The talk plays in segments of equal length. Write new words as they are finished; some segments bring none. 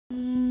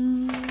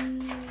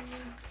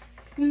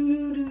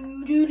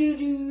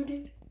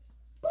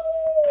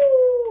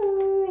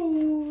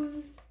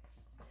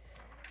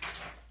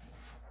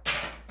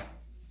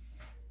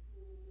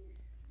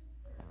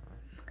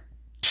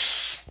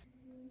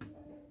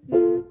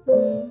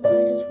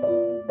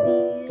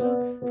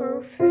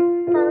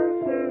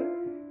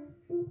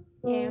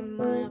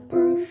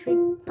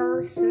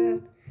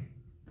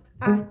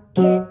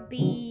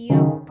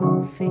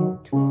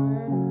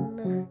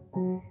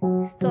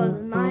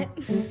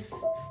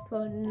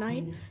for the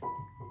night.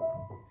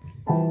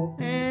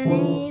 And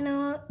you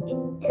know,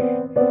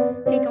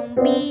 it gon'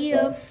 be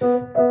a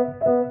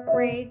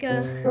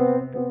breaker,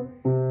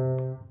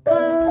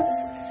 'cause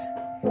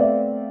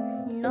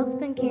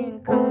nothing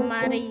can come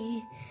out of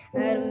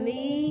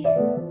me,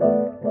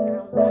 'cause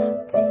I'm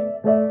about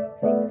to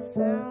sing a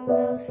song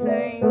of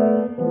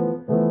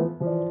saints,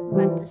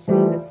 about to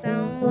sing a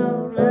song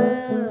of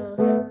love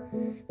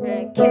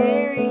and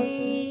caring.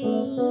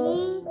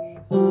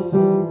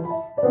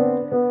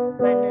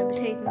 Might never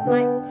take the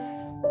mic,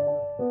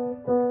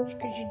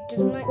 'cause you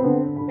just might.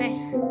 Hey.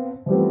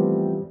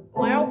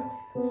 Well,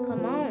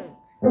 come on,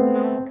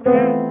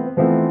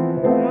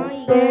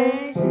 you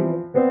guys.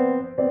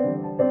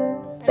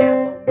 Now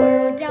the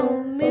world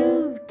don't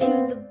move to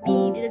the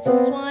beat of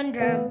this one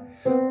drum.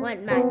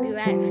 What might be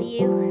right for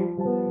you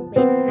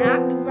may not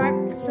be right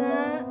for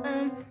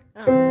some.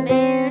 A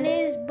man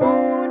is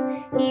born,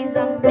 he's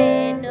a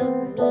man of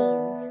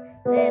means.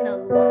 Then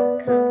along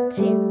come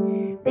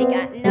two. They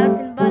got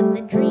nothing but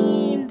the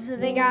dreams.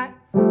 They got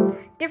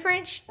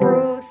different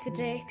strokes it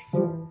takes.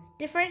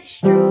 Different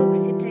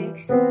strokes it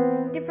takes.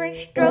 Different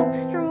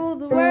strokes through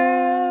the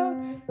world.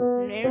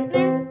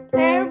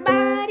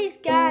 Everybody's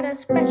got a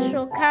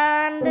special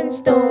kind of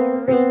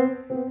story.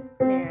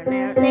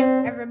 Now,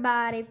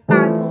 everybody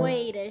finds a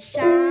way to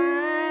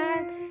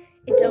shine.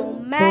 It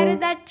don't matter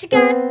that you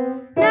got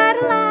not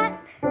a lot.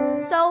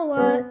 So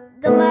what?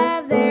 They'll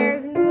have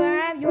theirs and you'll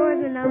have yours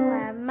and I'll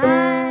have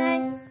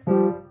mine.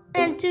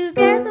 And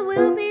together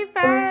we'll be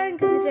fine,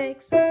 'cause it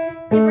takes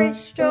different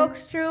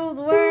strokes through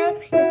the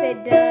world. Yes,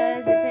 it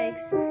does. It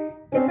takes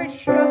different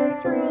strokes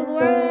through the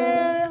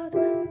world.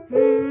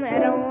 I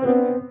don't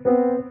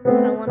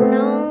wanna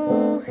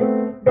know,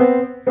 but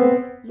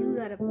you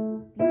gotta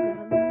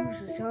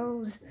bruise the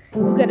toes.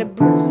 You gotta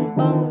bruise some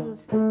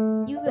bones.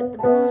 You got the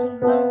bruising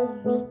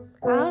bones.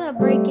 I'm not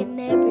breaking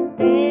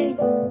everything.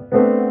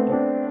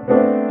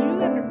 You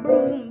got the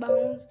bruising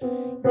bones.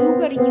 You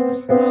gotta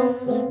use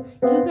bones.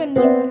 You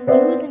gonna use and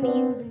use and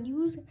use and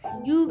use.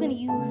 You gonna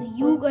use them.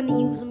 You gonna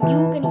use them. You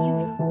gonna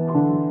use them.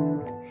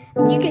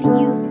 You gotta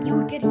use them. You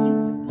gotta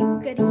use them. You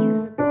gotta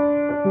use them.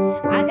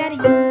 I gotta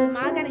use them.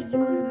 I gotta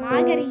use them.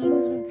 I gotta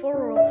use them for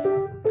a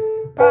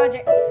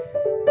project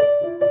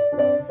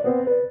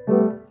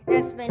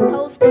that's been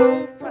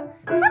postponed for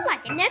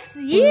like next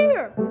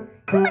year.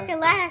 For like a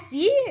last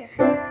year.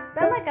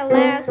 But like a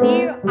last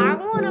year. I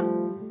wanna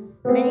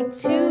make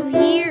 2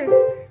 years,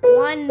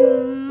 1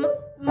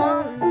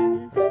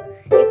 month.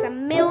 It's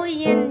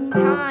 1,000,000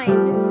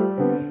 times.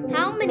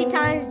 How many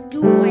times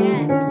do I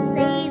have to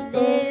say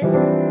this?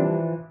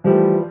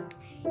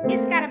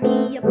 It's gotta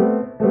be a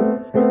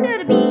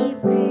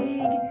big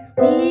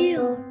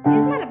deal.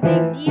 It's not a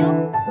big deal.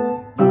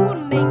 You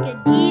wanna make a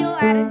deal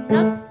out of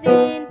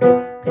nothing,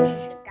 'cause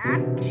you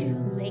got to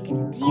make a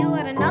deal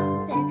out of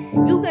nothing.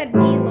 You gotta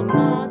deal of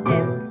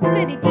nothing. You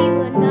gotta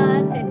deal of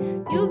nothing.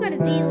 You gotta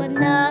deal of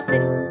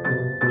nothing.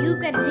 You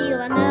gotta deal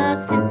of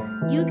nothing.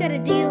 You gotta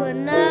deal of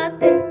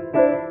nothing.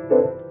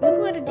 You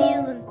gotta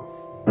deal of.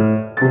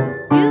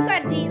 You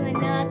gotta deal of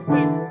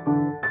nothing.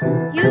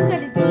 You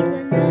gotta deal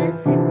of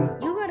nothing.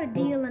 You gotta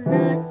deal of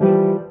nothing.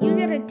 You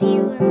gotta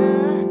deal of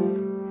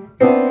nothing.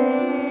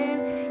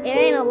 It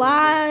ain't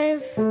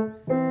alive.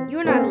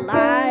 You're not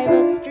alive.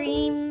 A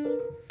stream.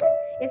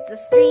 It's a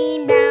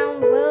stream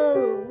down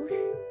road.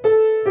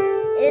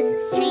 It's a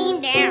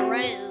stream down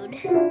road.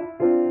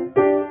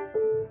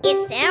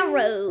 It's down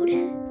road.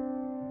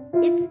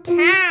 It's a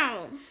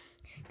town.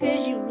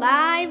 'Cause you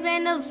live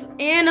in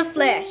a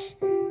flesh.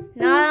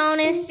 Not on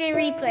instant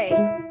replay.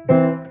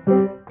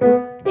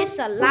 It's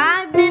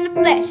alive in the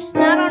flesh.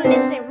 Not on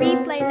instant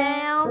replay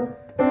now.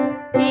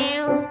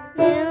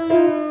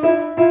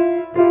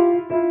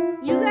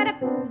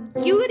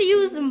 You gotta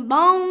use some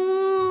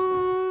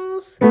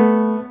bones.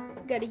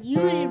 You gotta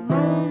use your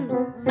bones.